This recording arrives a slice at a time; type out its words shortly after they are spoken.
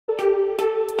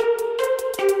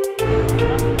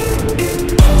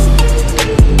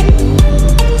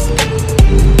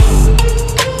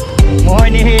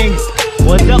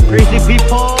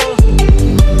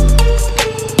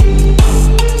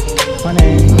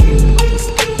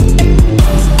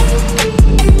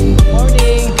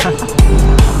Morning!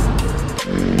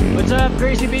 What's up,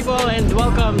 crazy people, and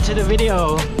welcome to the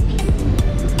video.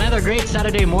 Another great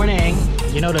Saturday morning.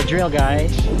 You know the drill,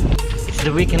 guys. It's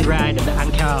the weekend ride at the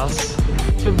Angkels.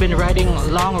 We've been riding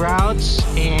long routes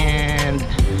and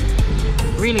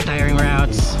really tiring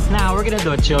routes. Now we're gonna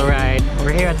do a chill ride.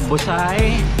 We're here at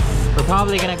Busay. We're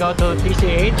probably gonna go to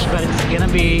TCH, but it's gonna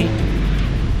be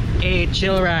a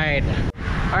chill ride.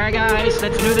 Alright guys,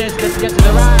 let's do this. Let's get to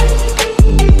the ride.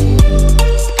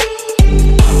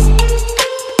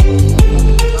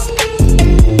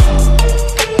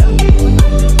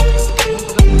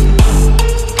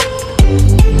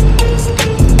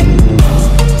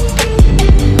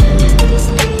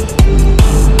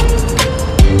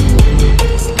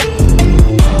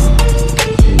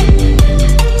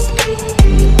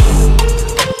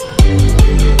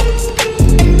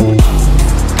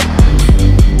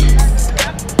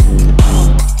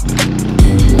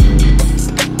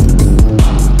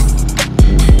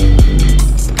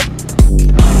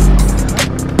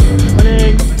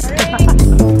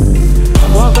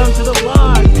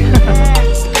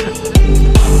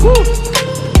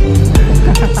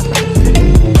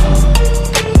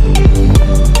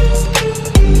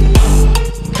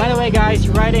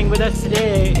 Riding with us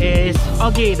today is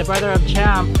Augie, the brother of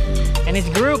Champ, and his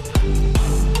group.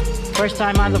 First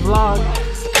time on the vlog.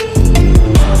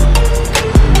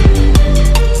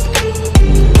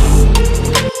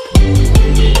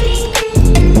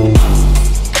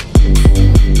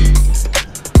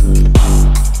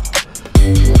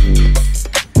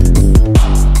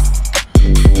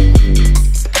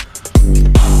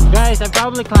 Guys, I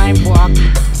probably climbed walk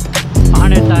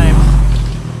 100 times.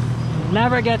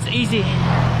 Never gets easy.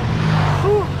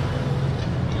 Whew.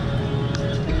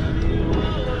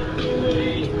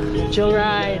 Chill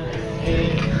ride.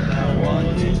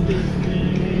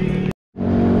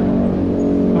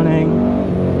 Morning.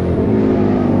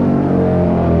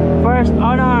 First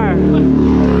honor.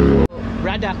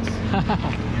 Brodax.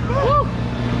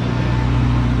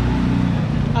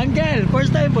 Angkel,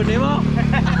 first time po, di mo?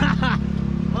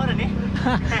 Ano ni?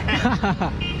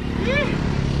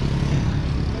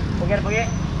 Pugir.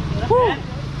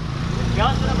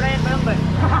 Gawas ko na Bryan Bryle.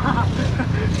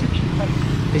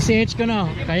 TCH ko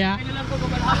no, kaya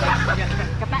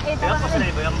Katait ako. Gawas na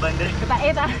yung banda.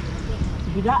 Katait ah.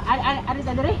 Bigla, ari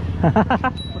ta diri.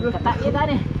 Katait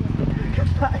ani.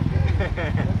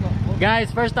 Guys,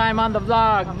 first time on the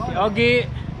vlog. Augie,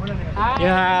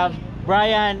 you have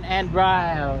Bryan and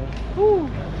Bryle.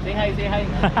 Say hi. Say hi.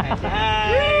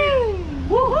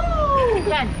 Woohoo!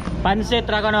 Yan. Pansit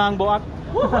ra ko no ang buak.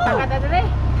 Kata diri.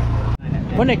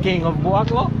 Muna king of buak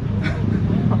lo.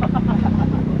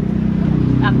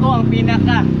 Ako ang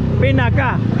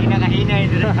pinakahinay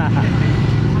dito.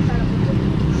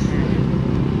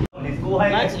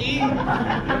 Let's eat.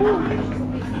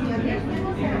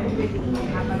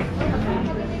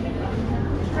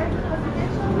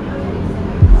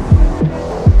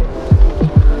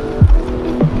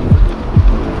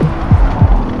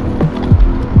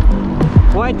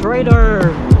 White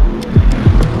Raider.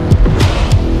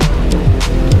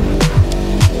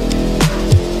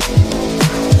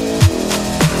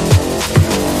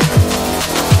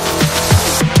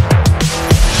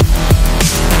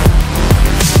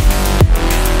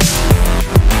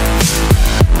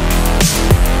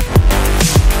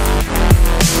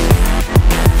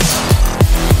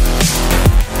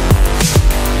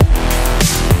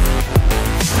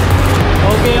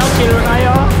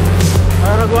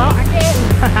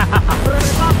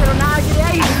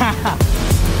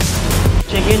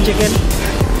 Chicken.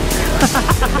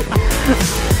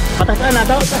 Patasan na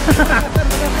daw.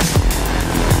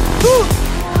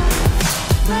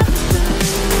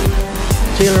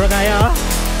 Chill ra kaya oh.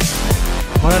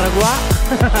 Mararagwa.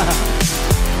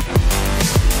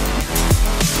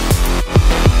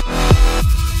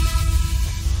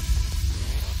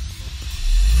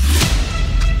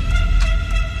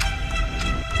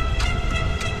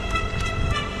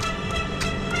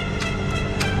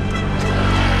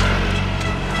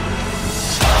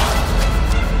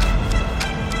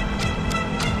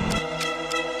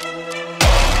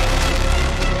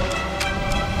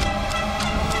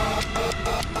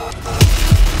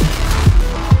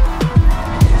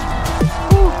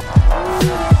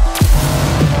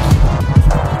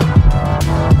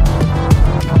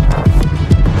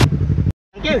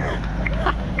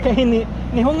 Kaya ni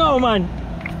hungaw man.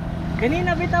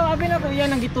 Kanina bitaw abi na ko yan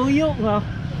ang gituyo nga.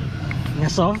 Nga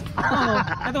soft. Oo.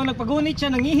 Ato nagpagunit siya,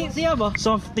 nangihi siya ba?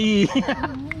 Softy.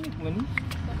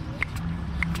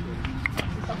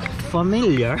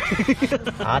 Familiar.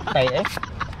 Atay eh.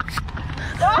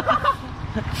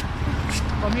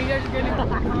 Pamilya siya ganito.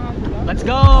 Let's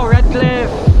go, Redcliffe!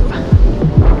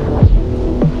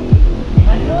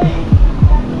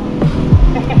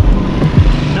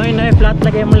 Noy, Noy, flat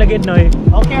lagay mo lagid, Noy.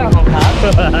 Okay ako, Kap.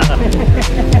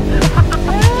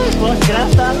 Boss,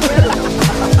 grasa.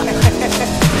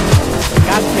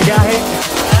 Kat, migahe.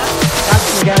 Kat,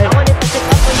 migahe. Ako ni pa-check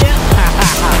up mo niya.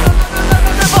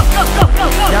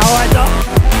 Yawa ito.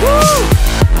 Woo!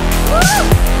 Woo!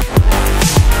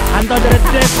 Anto, the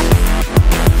Redcliffe.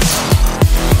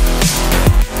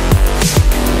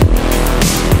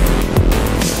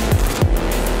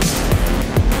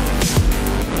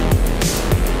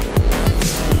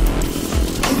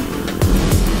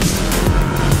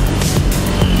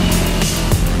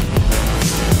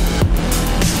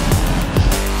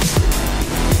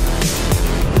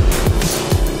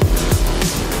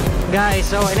 Guys,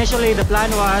 so initially the plan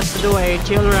was to do a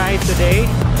chill ride today.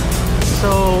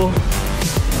 So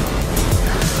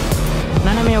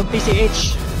na namin yung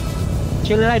PCH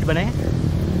chill ride ba na eh?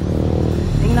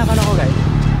 Tingnan ka na ko guys.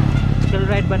 Chill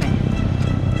ride ba na eh?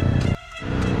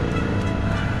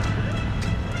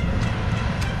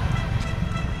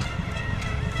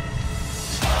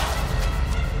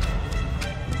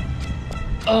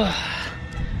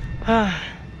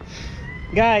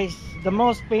 Guys, the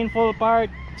most painful part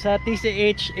sa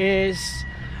TCH is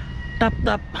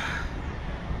tap.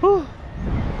 Whew.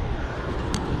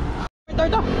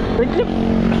 Ito. Redcliffe.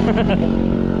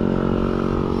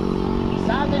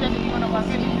 Sa atin na hindi mo na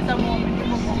bakit. Hindi sa mo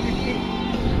minimum mo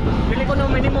 50. Bili ko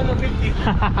ng minimum mo 50.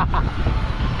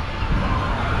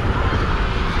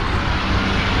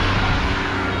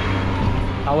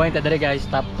 Awain ta dali guys,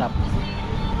 tap. Wala,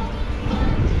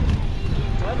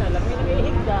 lami na may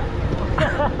higda.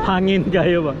 Hangin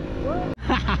kayo ba?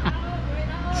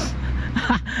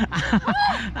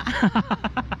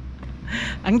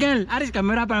 Angkel, aris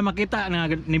kamera para makita na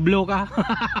ni blow ka.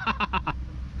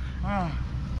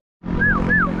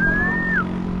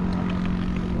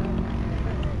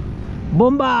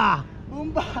 Bomba!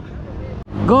 Bomba!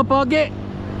 Go Pogi!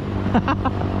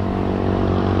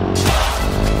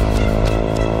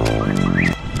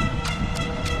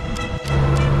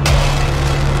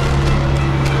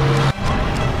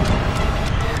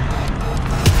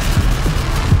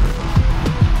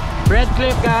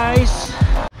 Redcliffe guys.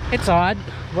 It's odd.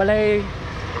 Walay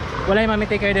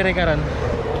mamiti kayo dire karon.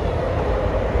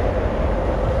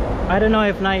 I don't know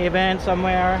if na event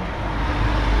somewhere,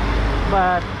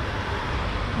 but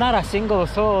not a single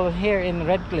soul here in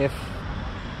Redcliffe.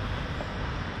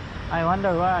 I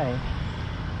wonder why.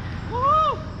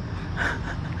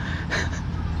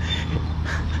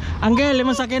 Angkel,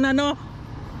 limang sakin ano?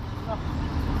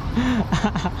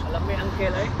 Alam mo yung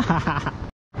Angkel ay?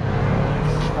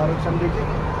 Harap siyang digit.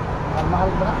 Ang mahal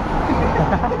ba?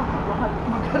 Mahal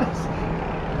magalas.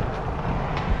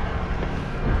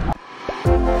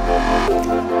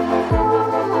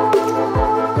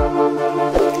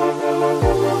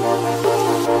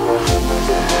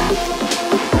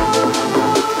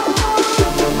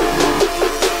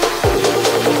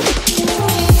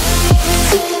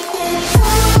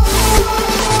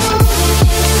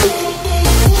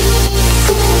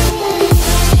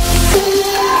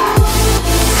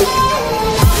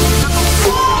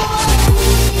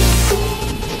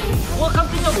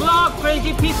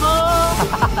 Crazy people!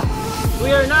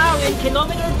 We are now in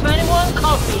kilometer 21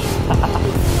 coffee.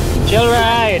 Chill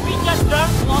ride. We just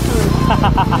drank water.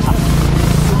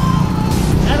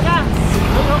 Erga,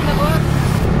 tulog na po.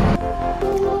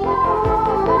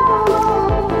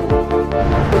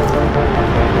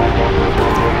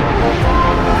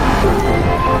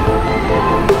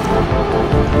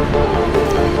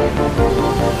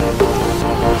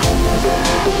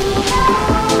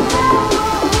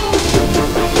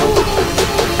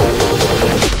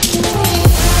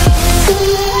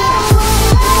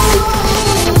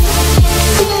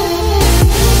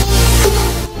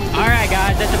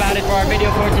 That's about it for our video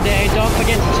for today. Don't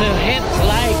forget to hit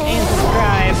like and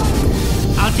subscribe.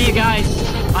 I'll see you guys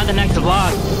on the next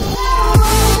vlog.